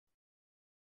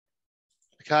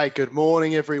Okay, good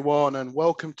morning, everyone, and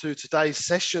welcome to today's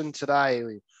session today,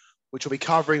 which will be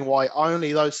covering why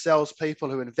only those salespeople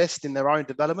who invest in their own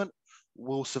development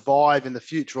will survive in the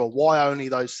future, or why only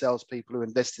those salespeople who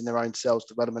invest in their own sales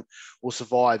development will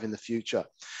survive in the future.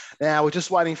 Now, we're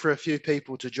just waiting for a few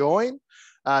people to join,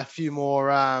 a few more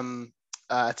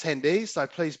attendees, so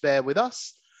please bear with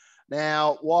us.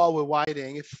 Now, while we're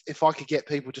waiting, if I could get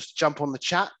people just to jump on the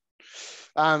chat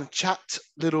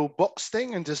little box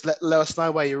thing and just let us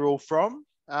know where you're all from,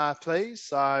 please.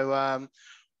 So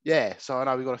yeah, so I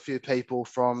know we've got a few people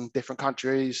from different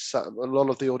countries. So a lot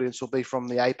of the audience will be from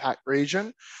the APAC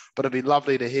region, but it'd be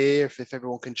lovely to hear if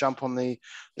everyone can jump on the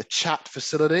chat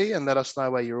facility and let us know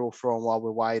where you're all from while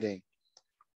we're waiting.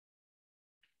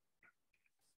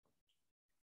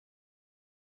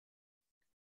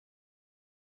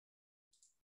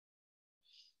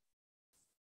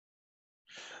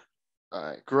 All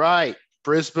right, great.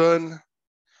 Brisbane,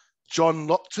 John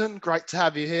Lockton, great to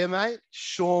have you here, mate.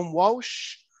 Sean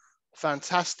Walsh,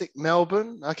 fantastic.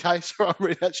 Melbourne, okay, so I'm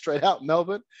reading that straight out.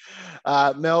 Melbourne,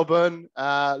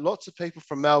 lots of people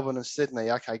from Melbourne and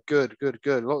Sydney. Okay, good.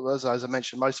 As I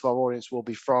mentioned, most of our audience will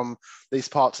be from these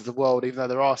parts of the world, even though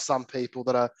there are some people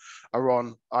that are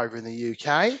on over in the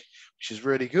UK, which is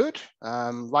really good.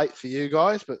 Late for you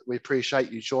guys, but we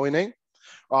appreciate you joining.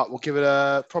 All right, we'll give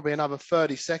it probably another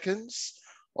 30 seconds.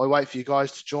 I'll wait for you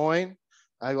guys to join.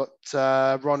 I got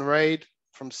Ron Reid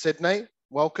from Sydney.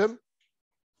 Welcome.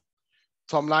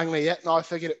 Tom Langley. Yeah, no, I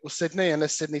figured it was Sydney,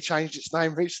 unless Sydney changed its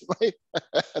name recently.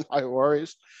 No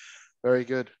worries. Very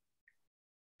good.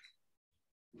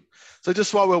 So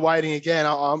just while we're waiting again,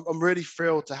 I'm really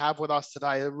thrilled to have with us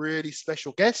today a really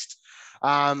special guest.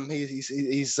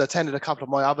 He's attended a couple of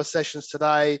my other sessions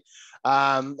today.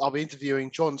 I'll be interviewing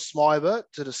John Smibert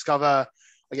to discover,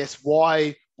 I guess,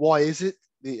 why is it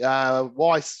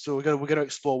why. So we're going to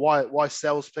explore why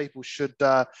salespeople should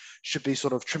be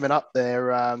sort of trimming up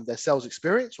their sales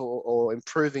experience or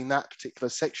improving that particular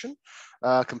section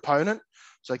component.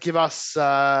 So give us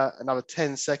another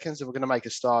 10 seconds and we're going to make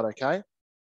a start. Okay.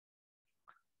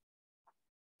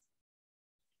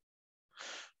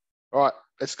 All right,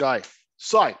 let's go.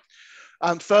 So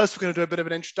first, we're going to do a bit of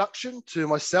an introduction to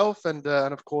myself and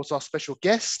of course, our special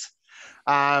guest.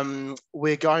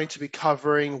 We're going to be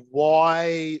covering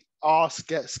why our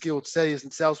skilled sellers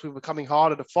and salespeople are becoming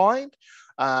harder to find.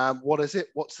 What is it?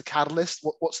 What's the catalyst?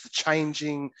 What's the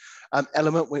changing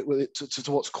element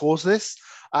to what's caused this?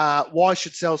 Why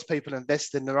should salespeople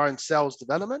invest in their own sales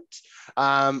development?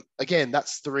 Again,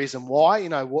 that's the reason why. You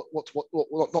know,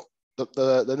 not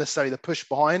the necessarily the push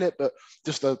behind it, but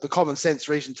just the common sense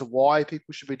reason to why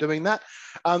people should be doing that.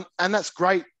 And that's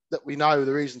great that we know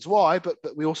the reasons why, but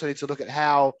we also need to look at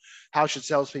how should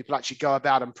salespeople actually go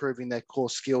about improving their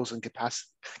core skills and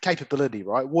capability,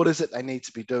 right? What is it they need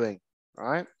to be doing,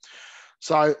 right?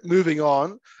 So moving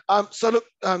on. So look,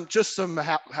 just some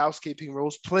housekeeping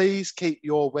rules. Please keep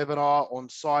your webinar on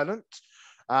silent.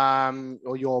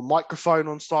 Or your microphone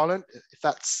on silent,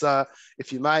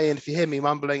 if you may, and if you hear me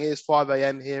mumbling, it is 5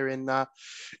 a.m. here in the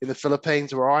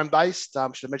Philippines, where I'm based.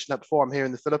 Should have mentioned that before. I'm here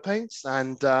in the Philippines,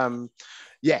 and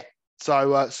yeah.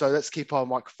 So let's keep our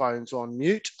microphones on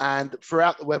mute. And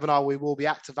throughout the webinar, we will be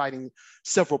activating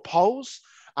several polls.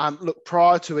 Look,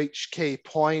 prior to each key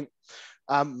point,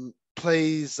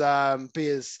 please be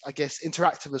as, I guess,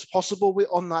 interactive as possible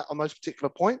on those particular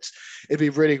points. It'd be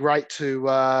really great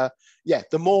to,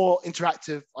 the more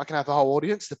interactive I can have the whole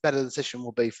audience, the better the session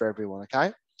will be for everyone,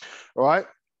 okay? All right.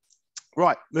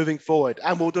 Right, moving forward.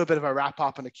 And we'll do a bit of a wrap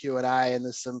up and a Q&A, and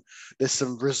there's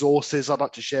some resources I'd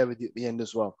like to share with you at the end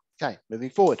as well. Okay, moving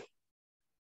forward.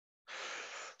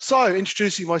 So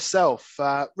introducing myself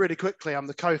really quickly, I'm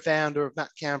the co-founder of Matt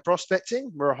Cowan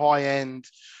Prospecting. We're a high-end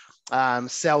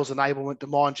sales enablement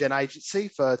demand gen agency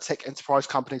for tech enterprise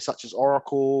companies such as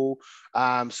Oracle,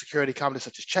 security companies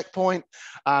such as Checkpoint.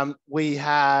 I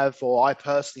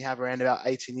personally have around about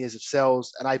 18 years of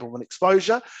sales enablement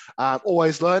exposure,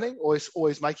 always learning,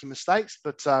 always making mistakes,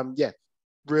 but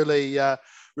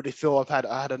really feel I've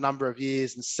had a number of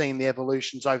years and seen the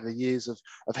evolutions over the years of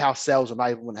how sales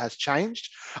enablement has changed.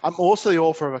 I'm also the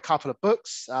author of a couple of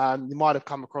books. You might have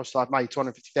come across, I've made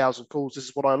 250,000 calls. This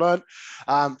is what I learned.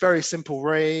 Very simple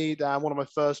read. One of my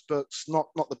first books, not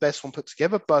the best one put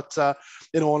together, but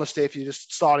in all honesty, if you're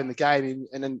just starting the game,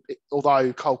 and then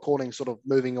although cold calling sort of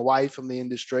moving away from the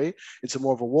industry, it's a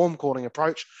more of a warm calling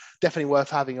approach. Definitely worth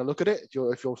having a look at it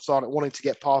if you're starting wanting to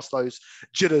get past those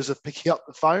jitters of picking up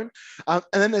the phone. And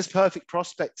then there's perfect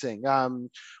prospecting,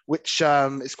 which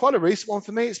is quite a recent one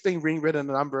for me. It's been rewritten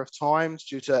a number of times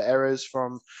due to errors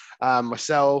from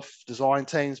myself, design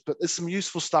teams, but there's some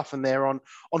useful stuff in there on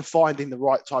finding the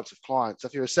right types of clients.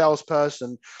 If you're a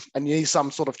salesperson and you need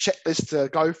some sort of checklist to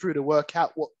go through to work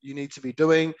out what you need to be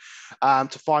doing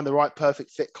to find the right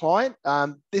perfect fit client,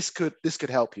 this could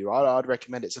help you. I'd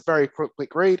recommend it. It's a very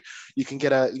quick read. You can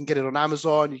get it on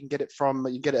Amazon. You can get it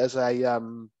as a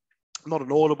not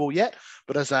an Audible yet,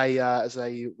 but as a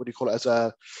what do you call it,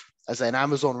 as an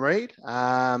Amazon read,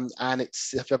 and I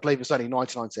believe it's only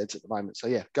 99 cents at the moment. So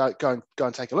yeah, go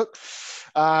and take a look.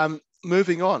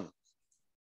 Moving on.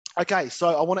 Okay,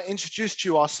 so I want to introduce to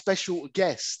you our special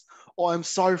guest. I'm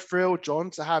so thrilled, John,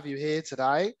 to have you here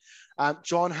today.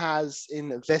 John has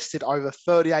invested over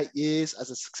 38 years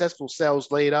as a successful sales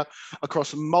leader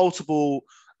across multiple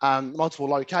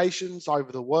locations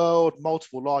over the world,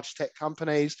 multiple large tech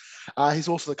companies. He's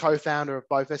also the co-founder of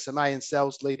both SMA and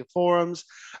Sales Leader Forums.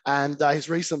 And his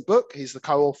recent book, he's the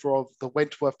co-author of The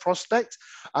Wentworth Prospect.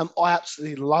 I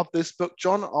absolutely love this book,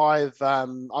 John.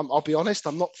 I'll be honest,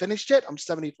 I'm not finished yet. I'm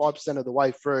 75% of the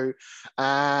way through.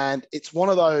 And it's one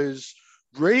of those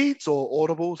reads or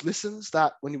audibles, listens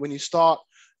that when you start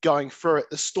going through it,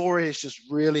 the story is just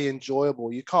really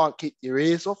enjoyable. You can't keep your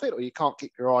ears off it, or you can't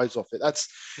keep your eyes off it.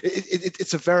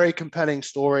 It's a very compelling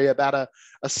story about a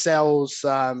sales,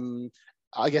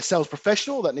 sales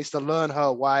professional that needs to learn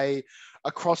her way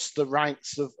across the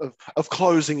ranks of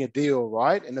closing a deal,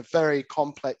 right, in a very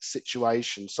complex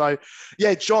situation. So,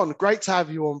 yeah, John, great to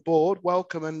have you on board.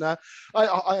 Welcome. And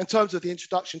in terms of the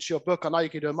introduction to your book, I know you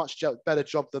can do a much better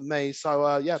job than me. So,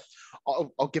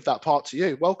 I'll give that part to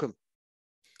you. Welcome.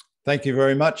 Thank you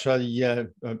very much. I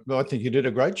think you did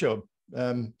a great job.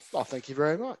 Thank you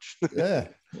very much. Yeah,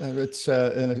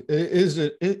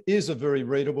 it is a very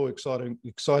readable,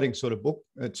 exciting sort of book.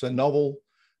 It's a novel,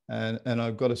 and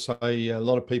I've got to say, a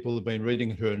lot of people have been reading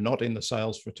it who are not in the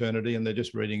sales fraternity, and they're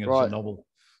just reading it as a novel,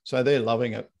 so they're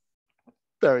loving it.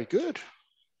 Very good.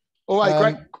 All right,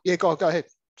 great. Yeah, go ahead.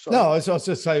 Sorry. No, I was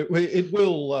just say it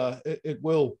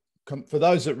will. For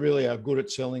those that really are good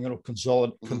at selling, it'll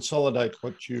consolidate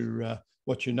what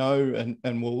you know,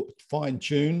 and will fine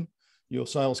tune your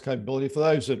sales capability. For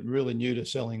those that are really new to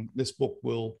selling, this book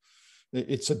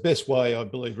it's the best way, I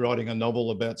believe, writing a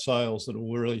novel about sales that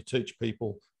will really teach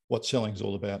people what selling is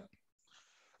all about.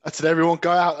 I said, everyone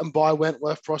go out and buy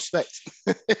Wentworth Prospect.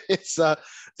 It's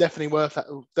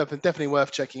definitely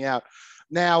worth checking out.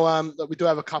 Now, we do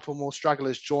have a couple more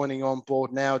stragglers joining on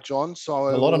board now, John. So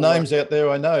a lot of names out there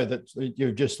I know that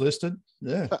you've just listed.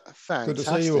 Yeah, fantastic. Good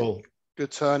to see you all.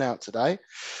 Good turnout today.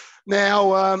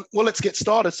 Now, let's get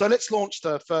started. So let's launch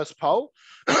the first poll.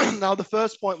 Now, the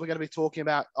first point we're going to be talking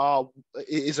about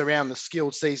is around the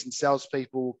skilled, seasoned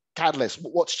salespeople catalyst.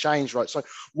 What's changed, right? So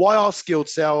why are skilled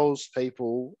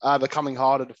salespeople becoming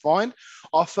harder to find?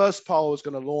 Our first poll is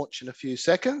going to launch in a few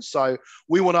seconds. So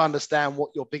we want to understand what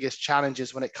your biggest challenge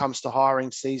is when it comes to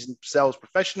hiring seasoned sales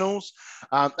professionals.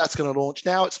 That's going to launch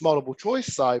now. It's multiple choice.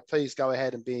 So please go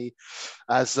ahead and be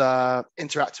as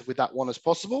interactive with that one as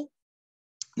possible.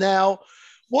 Now,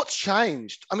 what's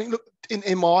changed? I mean, look,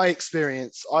 in my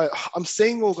experience, I'm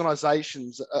seeing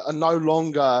organizations are no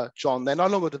longer, John, they're no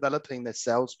longer developing their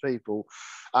salespeople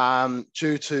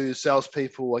due to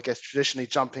salespeople, I guess, traditionally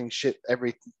jumping ship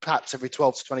perhaps every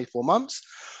 12 to 24 months.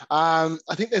 I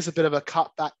think there's a bit of a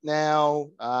cutback now.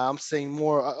 I'm seeing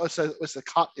more, so it's a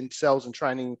cut in sales and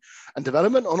training and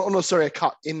development, or not necessarily a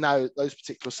cut in those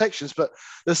particular sections, but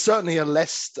there's certainly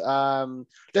less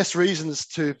reasons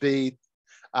to be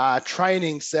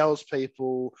training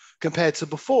salespeople compared to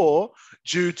before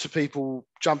due to people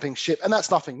jumping ship. And that's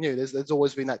nothing new. There's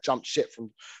always been that jump ship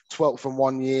from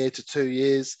 1 year to 2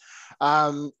 years.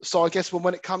 So I guess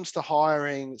when it comes to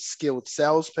hiring skilled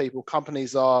salespeople,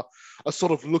 companies are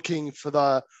sort of looking for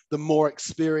the more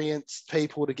experienced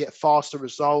people to get faster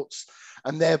results.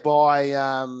 And thereby,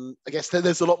 I guess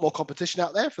there's a lot more competition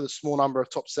out there for the small number of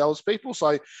top salespeople.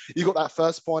 So you've got that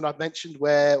first point I've mentioned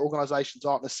where organizations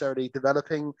aren't necessarily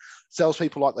developing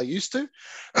salespeople like they used to.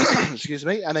 Excuse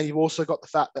me. And then you've also got the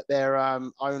fact that they're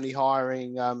only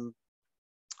hiring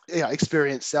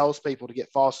experienced salespeople to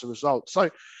get faster results. So,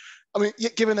 I mean,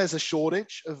 given there's a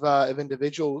shortage of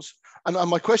individuals, and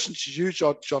my question to you,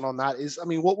 John, on that is, I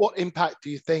mean, what impact do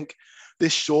you think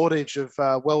this shortage of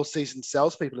well-seasoned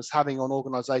salespeople is having on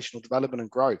organizational development and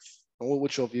growth? And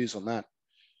what's your views on that?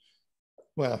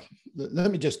 Well, let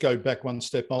me just go back one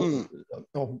step.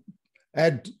 I'll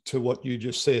add to what you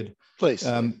just said. Please.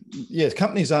 Yes,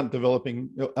 companies aren't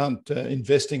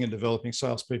investing in developing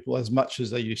salespeople as much as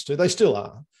they used to. They still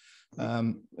are.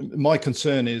 My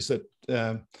concern is that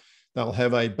They'll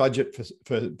have a budget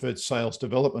for sales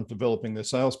development, developing their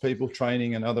salespeople,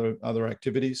 training, and other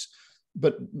activities.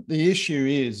 But the issue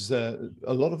is a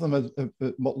lot of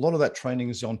that training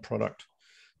is on product.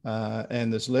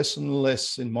 And there's less and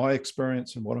less, in my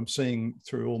experience and what I'm seeing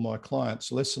through all my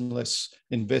clients, less and less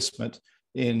investment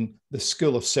in the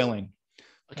skill of selling.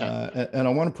 Okay. And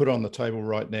I want to put on the table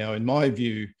right now, in my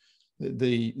view,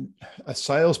 a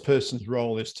salesperson's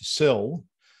role is to sell.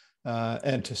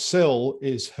 And to sell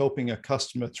is helping a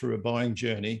customer through a buying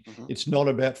journey. Mm-hmm. It's not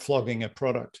about flogging a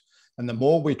product. And the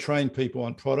more we train people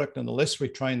on product and the less we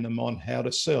train them on how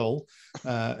to sell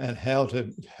and how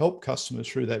to help customers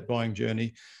through that buying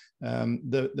journey,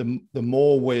 the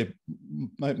more we're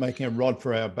making a rod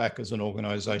for our back as an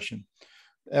organization.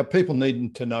 Our people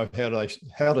need to know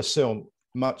how to sell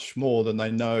much more than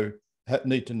they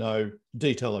need to know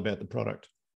detail about the product.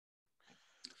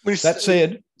 That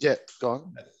said, yeah, go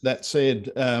on. That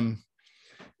said,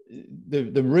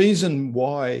 the reason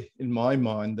why, in my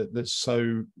mind, that there's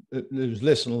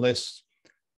less and less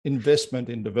investment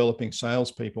in developing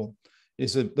salespeople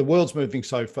is that the world's moving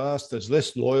so fast. There's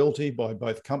less loyalty by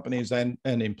both companies and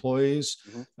employees,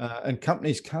 mm-hmm. And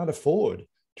companies can't afford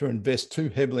to invest too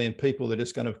heavily in people that are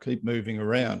just going to keep moving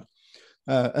around.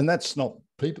 And that's not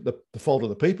the fault of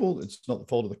the people. It's not the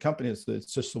fault of the company. It's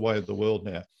just the way of the world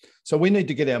now. So we need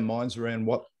to get our minds around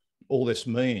what all this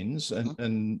means.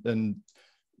 And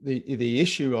the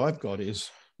issue I've got is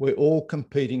we're all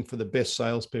competing for the best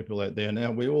salespeople out there.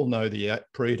 Now, we all know the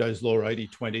Pareto's Law,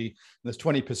 80-20. There's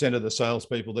 20% of the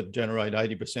salespeople that generate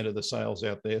 80% of the sales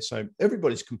out there. So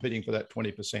everybody's competing for that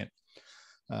 20%.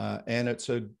 And it's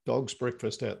a dog's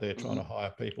breakfast out there trying to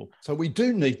hire people. So we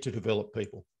do need to develop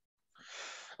people.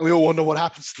 And we all wonder what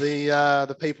happens to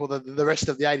the people, the rest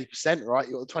of the 80%, right?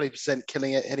 You've got the 20%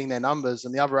 killing it, hitting their numbers,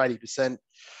 and the other 80%,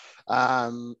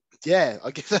 I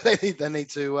guess they need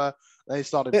to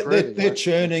start improving. They're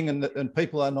churning, and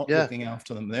people are not looking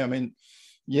after them there. I mean,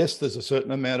 yes, there's a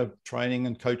certain amount of training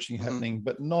and coaching happening,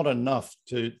 but not enough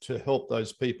to help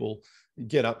those people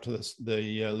get up to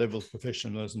the level of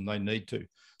professionalism they need to.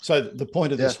 So the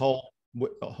point of this whole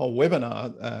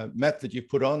webinar, Matt, that you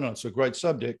put on, and it's a great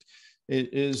subject,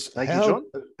 is how,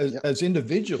 as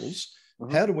individuals,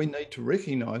 how do we need to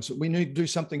recognize that we need to do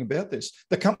something about this?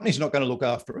 The company's not going to look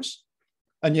after us.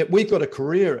 And yet we've got a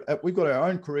career, we've got our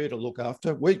own career to look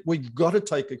after. We've got to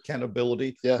take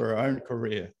accountability for our own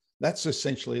career. That's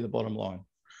essentially the bottom line.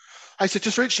 Hey, so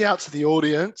just reaching out to the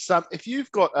audience, if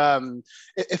you've got,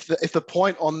 if the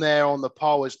point on there on the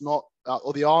poll is not,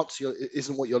 or the answer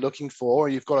isn't what you're looking for, or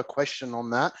you've got a question on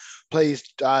that, please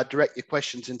direct your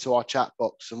questions into our chat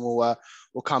box, and we'll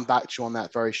come back to you on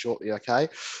that very shortly. Okay.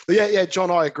 But yeah,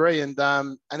 John, I agree. And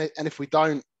if we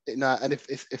don't, and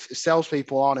if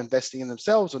salespeople aren't investing in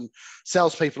themselves and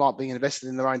salespeople aren't being invested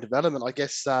in their own development, I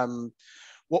guess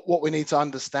what we need to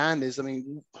understand is,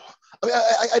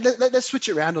 let's switch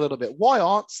it around a little bit. Why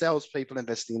aren't salespeople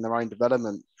investing in their own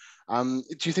development? Do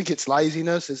you think it's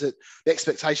laziness? Is it the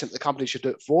expectation that the company should do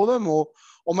it for them, or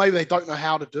maybe they don't know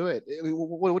how to do it? I mean,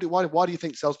 why do you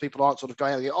think salespeople aren't sort of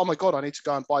going, oh my God, I need to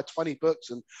go and buy 20 books,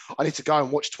 and I need to go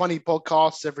and watch 20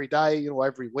 podcasts every day,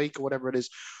 every week, or whatever it is?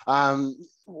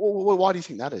 Why do you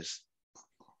think that is?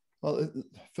 Well,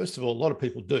 first of all, a lot of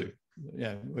people do.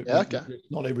 It's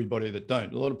not everybody that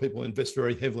don't. A lot of people invest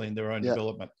very heavily in their own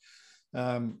development.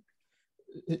 But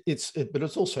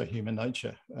it's also human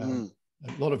nature. A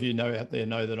lot of you out there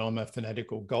know that I'm a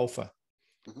fanatical golfer.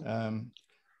 And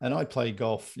I play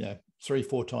golf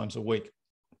 3-4 times a week.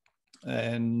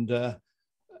 And I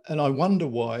wonder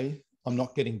why I'm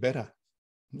not getting better.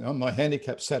 My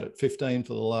handicap sat at 15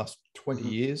 for the last 20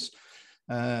 years.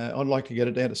 I'd like to get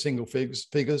it down to single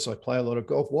figures. I play a lot of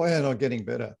golf. Why aren't I getting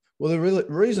better? Well, the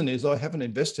reason is I haven't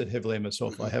invested heavily in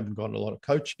myself. I haven't got a lot of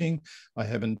coaching. I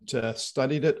haven't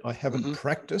studied it. I haven't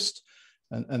practiced.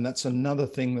 And that's another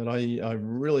thing that I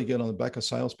really get on the back of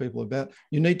salespeople about.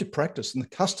 You need to practice, and the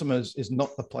customers is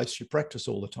not the place you practice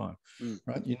all the time,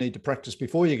 right? You need to practice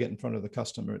before you get in front of the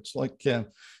customer. It's like,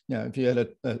 if you had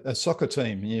a soccer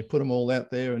team and you put them all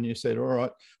out there and you said, all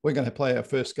right, we're going to play our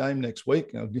first game next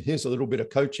week. Here's a little bit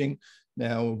of coaching.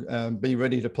 Now be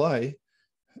ready to play.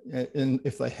 And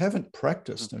if they haven't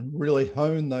practiced and really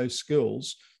honed those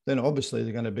skills, then obviously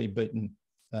they're going to be beaten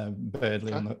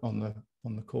badly on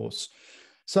the course.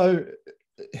 So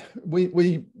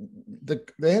the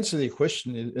answer to your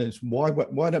question is why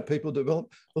don't people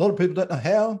develop? A lot of people don't know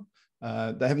how.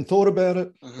 They haven't thought about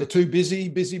it. They're too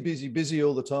busy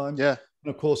all the time. Yeah.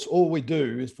 And of course, all we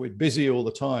do if we're busy all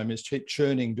the time is keep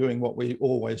churning, doing what we've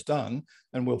always done,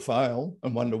 and we'll fail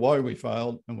and wonder why we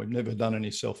failed, and we've never done any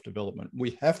self-development.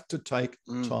 We have to take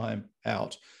time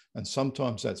out And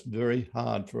sometimes that's very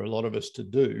hard for a lot of us to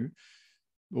do,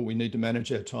 but we need to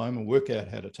manage our time and work out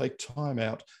how to take time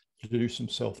out to do some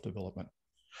self-development.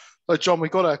 So, John, we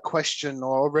got a question,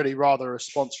 or already rather a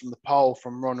response from the poll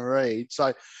from Ron Reed.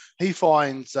 So he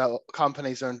finds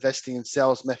companies are investing in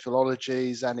sales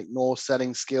methodologies and ignore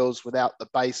selling skills without the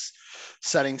base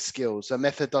selling skills. The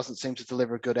method doesn't seem to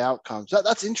deliver good outcomes.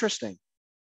 That's interesting.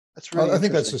 That's really I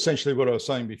think that's essentially what I was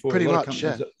saying before. Pretty much,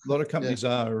 a lot of companies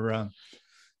are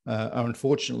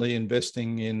unfortunately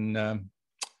investing in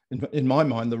my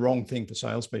mind, the wrong thing for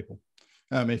salespeople.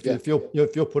 If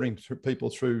you're putting people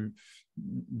through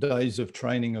days of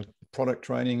training, of product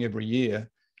training every year,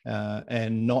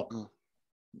 and not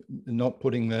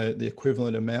putting the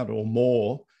equivalent amount or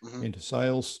more into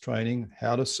sales training,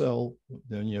 how to sell,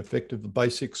 then your effective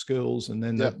basic skills, and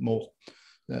then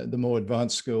the more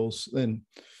advanced skills, then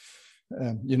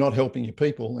you're not helping your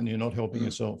people and you're not helping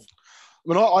yourself.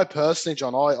 I mean, I personally,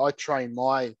 John, I train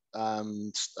my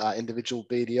individual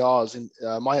BDRs,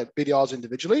 my BDRs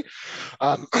individually.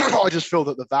 I just feel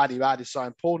that the value add is so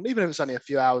important, even if it's only a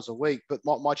few hours a week. But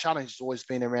my challenge has always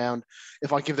been around,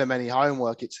 if I give them any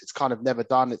homework, it's kind of never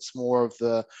done. It's more of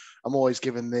I'm always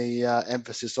given the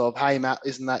emphasis of, hey, Matt,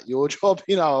 isn't that your job?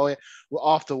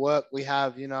 After work, we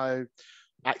have,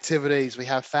 activities, we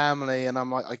have family, and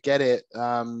I'm like, I get it,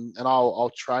 and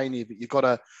I'll train you, but you've got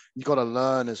to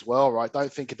learn as well, right?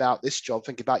 Don't think about this job,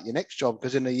 think about your next job,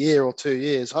 because in a year or 2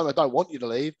 years, I don't want you to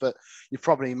leave, but you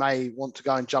probably may want to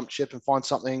go and jump ship and find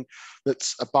something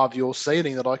that's above your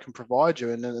ceiling that I can provide you,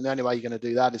 and the only way you're going to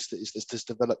do that is to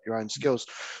develop your own skills.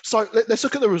 So let's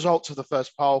look at the results of the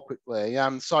first poll quickly.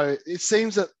 So it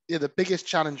seems that the biggest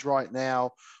challenge right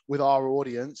now with our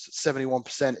audience,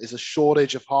 71%, is a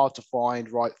shortage of hard to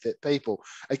find right fit people.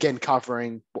 Again,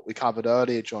 covering what we covered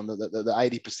earlier, John, the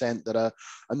 80% that are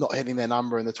not hitting their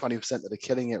number and the 20% that are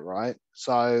killing it, right?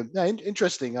 So yeah,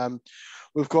 interesting.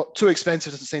 We've got too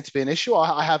expensive doesn't seem to be an issue.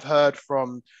 I have heard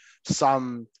from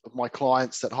some of my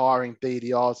clients that hiring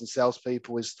BDRs and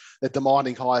salespeople they're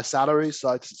demanding higher salaries, so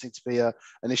it doesn't seem to be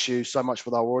an issue so much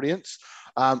with our audience.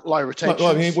 Low retention.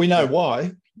 Well, I mean, we know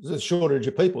why. There's a shortage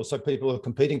of people, so people are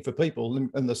competing for people,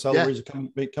 and the salaries are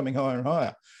becoming higher and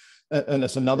higher. And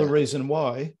that's another reason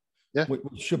why we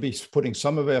should be putting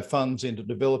some of our funds into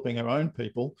developing our own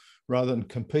people rather than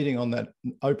competing on that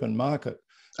open market.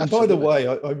 And by the way,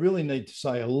 I really need to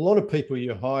say, a lot of people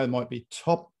you hire might be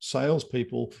top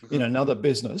salespeople in another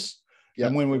business,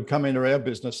 and when we come into our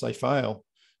business, they fail.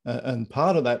 And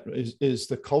part of that is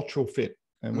the cultural fit.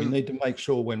 And we need to make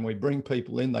sure when we bring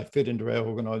people in, they fit into our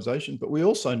organization. But we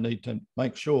also need to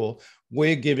make sure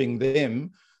we're giving them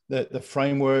the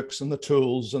frameworks and the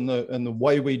tools and the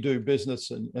way we do business,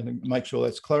 and make sure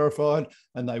that's clarified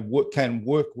and they can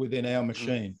work within our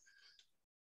machine.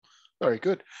 Very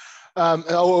good. I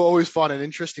always find it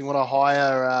interesting when I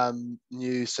hire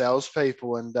new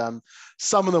salespeople, and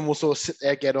some of them will sort of sit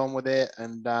there, get on with it,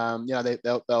 and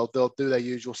they'll do their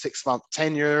usual 6-month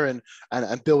tenure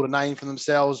and build a name for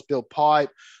themselves, build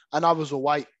pipe. And others will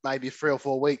wait maybe 3 or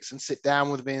 4 weeks and sit down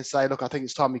with me and say, look, I think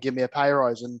it's time you give me a pay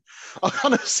rise. And I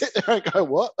kind of sit there and go,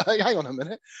 what? Hang on a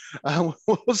minute.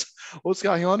 What's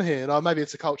going on here? And maybe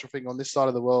it's a cultural thing on this side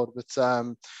of the world,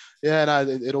 but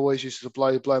it always used to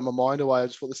blow my mind away. I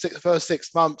just thought the first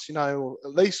 6 months, or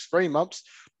at least 3 months,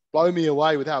 blow me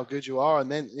away with how good you are,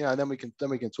 and then we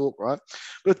can talk, right?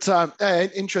 But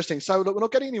interesting. So look, we're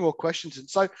not getting any more questions, and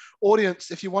so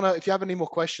audience, if you have any more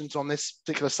questions on this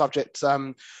particular subject,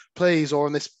 please, or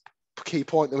on this key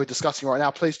point that we're discussing right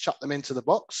now, please chuck them into the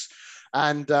box.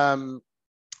 And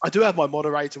I do have my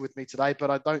moderator with me today, but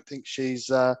I don't think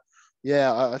she's. I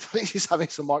think she's having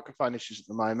some microphone issues at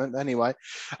the moment. Anyway,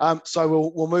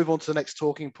 so we'll move on to the next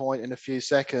talking point in a few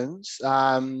seconds.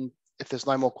 If there's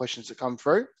no more questions that come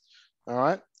through. All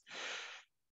right.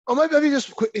 Or maybe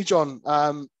just quickly, John,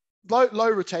 low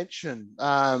retention.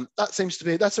 That's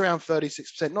around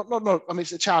 36%. Not, I mean,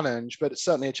 it's a challenge, but it's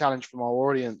certainly a challenge from our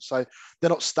audience. So they're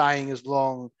not staying as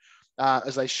long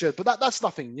as they should. But that's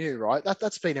nothing new, right?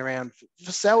 That's been around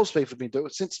for salespeople have been doing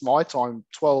it since my time,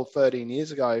 12, 13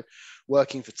 years ago,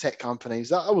 working for tech companies.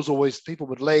 That was always, people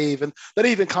would leave and they'd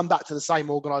even come back to the same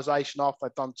organization after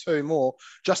they've done 2 more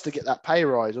just to get that pay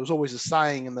rise. It was always a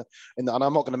saying and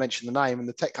I'm not going to mention the name, in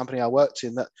the tech company I worked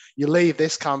in, that you leave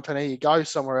this company, you go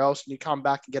somewhere else and you come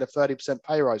back and get a 30%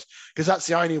 pay rise, because that's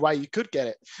the only way you could get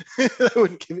it. They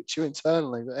wouldn't give it to you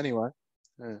internally. But anyway.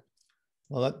 Yeah.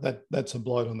 Well, that's a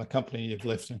blight on the company you've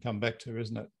left and come back to,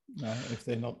 isn't it? If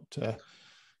they're not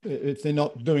if they're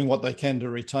not doing what they can to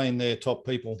retain their top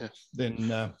people, Yeah.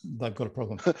 then they've got a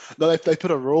problem. No, they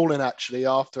put a rule in actually.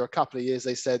 After a couple of years,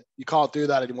 they said you can't do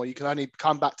that anymore. You can only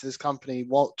come back to this company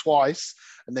twice,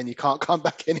 and then you can't come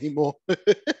back anymore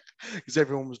because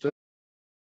everyone was doing